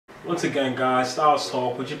Once again, guys,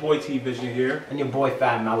 StyleTalks with your boy T Vision here. And your boy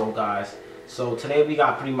Fat Mellow, guys. So today we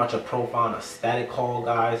got pretty much a profound aesthetic haul,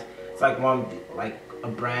 guys. It's like a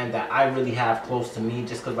brand that I really have close to me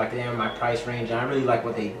just because like they're in my price range and I really like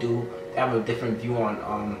what they do. They have a different view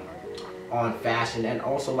on fashion, and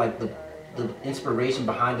also like the inspiration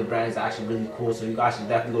behind the brand is actually really cool. So you guys should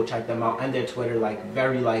definitely go check them out, and their Twitter like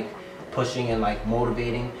very like pushing and like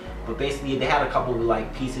motivating. But basically they had a couple of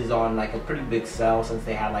like pieces on like a pretty big sale since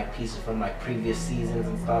they had like pieces from like previous seasons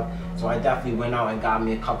and stuff. So I definitely went out and got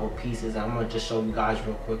me a couple of pieces, and I'm gonna just show you guys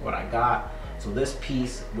real quick what I got. So this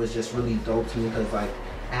piece was just really dope to me because like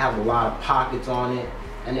I have a lot of pockets on it,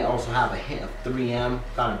 and they also have a hint of 3M,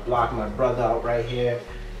 kind of block my brother out right here.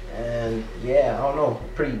 And yeah, I don't know,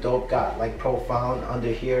 pretty dope. Got like profound under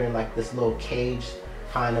here in like this little cage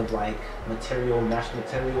kind of like material, mesh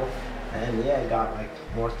material. And yeah, got like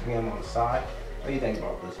more 3M on the side. What do you think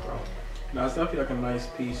about this, bro? Now it's definitely like a nice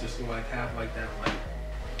piece just to like have like that, like,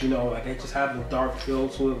 you know, like it just have the dark feel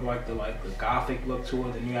to it, like the gothic look to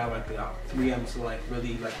it, and you have like the 3M to like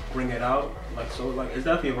really like bring it out. Like, so like it's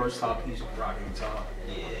definitely a versatile piece you can rock any time.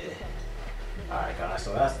 Yeah. Alright guys,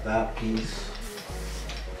 so that's that piece.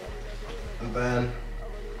 And then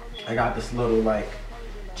I got this little like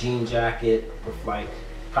jean jacket with like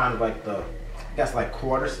kind of like the, I guess like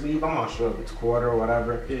quarter sleeve. I'm not sure if it's quarter or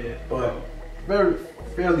whatever. Yeah. But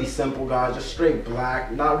fairly simple, guys. Just straight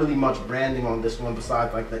black. Not really much branding on this one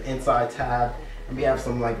besides like the inside tab. And we have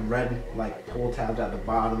some like red like pull tabs at the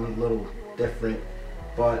bottom, a little different.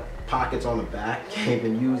 But pockets on the back. Can't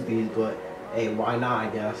even use these, but hey, why not, I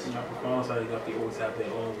guess. You know, Profound Style, they always have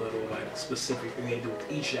their own little like specific thing they do with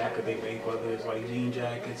each jacket they make, whether it's like jean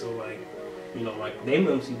jackets or like, you know, like they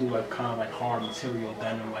mostly do like kind of like hard material,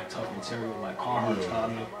 denim, like tough material, like Carhartt,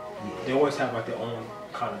 Tommy. Yeah. They always have like their own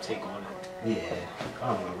kind of take on it. Yeah,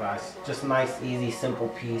 I don't know, guys. Just nice, easy, simple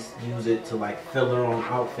piece. Use it to like fill your own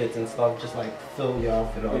outfits and stuff. Just like fill your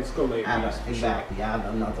outfit up. It's still layer piece, exactly, sure. Add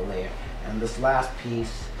another layer. And this last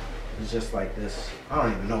piece is just like this. I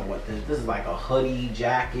don't even know what this is. Like a hoodie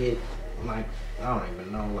jacket. Like I don't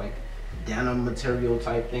even know, like denim material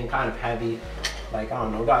type thing. Kind of heavy. Like, I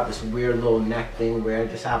don't know, got this weird little neck thing where I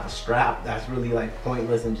just have a strap that's really like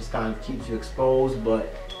pointless and just kind of keeps you exposed,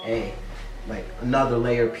 but hey, like another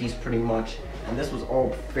layer piece pretty much. And this was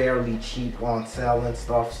all fairly cheap on sale and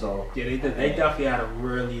stuff, so yeah, they definitely had a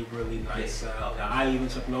really nice sale. Now, I even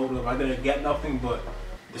took note of, I didn't get nothing, but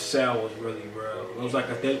the sale was really real. It was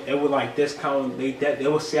like they were like discount, they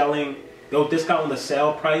were selling, they were discounting the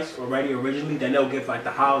sale price already originally, then they'll give like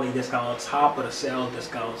the holiday discount on top of the sale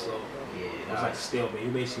discount, so it was like still, but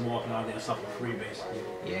you're basically walking out there and stuff for free, basically.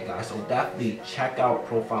 Yeah, guys, so definitely check out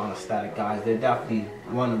Profound Aesthetic, guys. They're definitely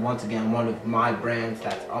once again one of my brands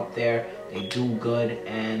that's up there. They do good,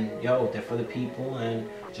 and yo, they're for the people. And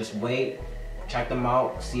just wait, check them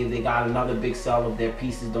out, see if they got another big sell if their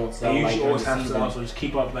pieces don't sell. They like usually always have season. So just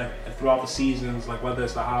keep up like throughout the seasons, like whether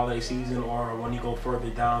it's the holiday season or when you go further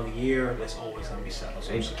down the year, there's always gonna be sales.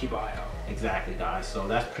 So just keep an eye out. Exactly, guys. So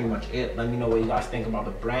that's pretty much it. Let me know what you guys think about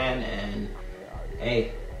the brand, and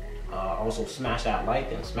hey, also smash that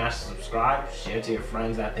like and smash the subscribe. Share to your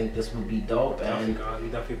friends. I think this would be dope. Definitely, guys. We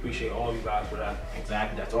definitely appreciate all you guys for that.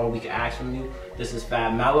 Exactly. That's all we can ask from you. This is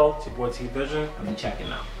Fat Mellow. It's your boy T Vision. I'll be checking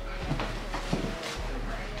out.